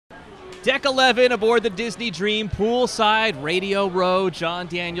Deck 11 aboard the Disney Dream poolside Radio Row. John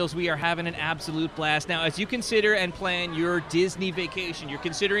Daniels, we are having an absolute blast. Now, as you consider and plan your Disney vacation, you're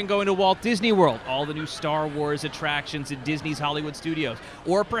considering going to Walt Disney World, all the new Star Wars attractions at Disney's Hollywood Studios,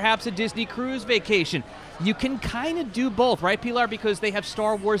 or perhaps a Disney cruise vacation. You can kind of do both, right, Pilar? Because they have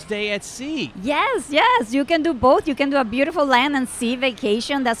Star Wars Day at Sea. Yes, you can do both. You can do a beautiful land and sea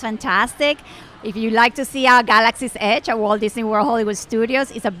vacation. That's fantastic. If you like to see our Galaxy's Edge at Walt Disney World Hollywood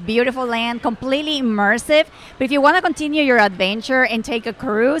Studios, it's a beautiful land, completely immersive. But if you want to continue your adventure and take a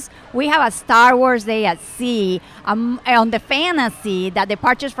cruise, we have a Star Wars Day at Sea on the Fantasy that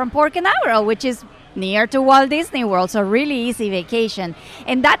departures from Port Canaveral, which is near to Walt Disney World, so really easy vacation.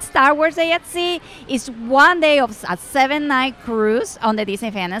 And that Star Wars Day at Sea is 1 day of a 7-night cruise on the Disney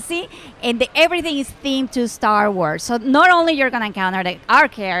Fantasy, and everything is themed to Star Wars. So not only you're going to encounter our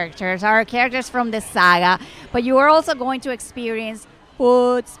characters from the saga, but you are also going to experience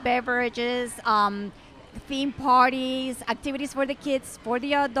foods, beverages, theme parties, activities for the kids, for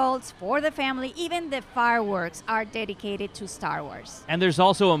the adults, for the family. Even the fireworks are dedicated to Star Wars. And there's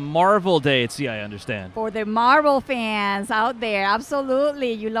also a Marvel Day at Sea, I understand. For the Marvel fans out there,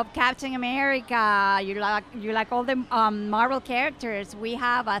 absolutely. You love Captain America. You like all the Marvel characters. We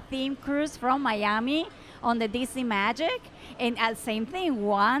have a theme cruise from Miami on the Disney Magic. And same thing,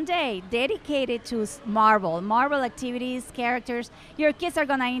 1 day dedicated to Marvel activities, characters. Your kids are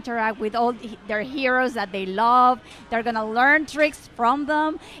going to interact with all their heroes that they love. They're going to learn tricks from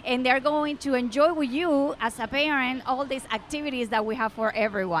them, and they're going to enjoy with you as a parent all these activities that we have for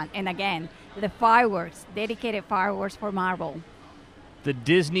everyone. And again, the fireworks, dedicated fireworks for Marvel. The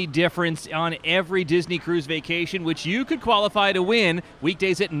Disney difference on every Disney cruise vacation, which you could qualify to win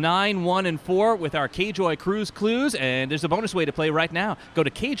weekdays at 9, 1, and 4 with our KJoy Cruise Clues. And there's a bonus way to play right now. Go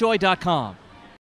to kjoy.com.